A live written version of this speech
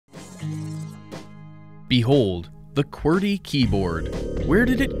Behold, the QWERTY keyboard. Where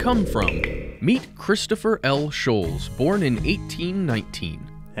did it come from? Meet Christopher Sholes, born in 1819.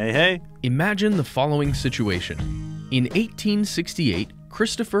 Hey. Imagine the following situation. In 1868,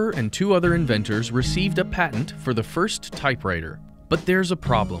 Christopher and two other inventors received a patent for the first typewriter. But there's a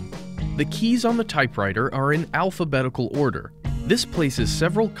problem. The keys on the typewriter are in alphabetical order. This places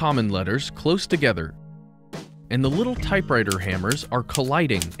several common letters close together, and the little typewriter hammers are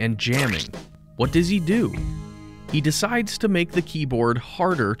colliding and jamming. What does he do? He decides to make the keyboard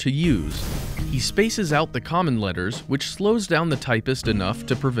harder to use. He spaces out the common letters, which slows down the typist enough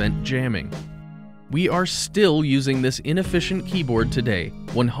to prevent jamming. We are still using this inefficient keyboard today,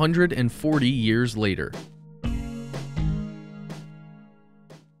 140 years later.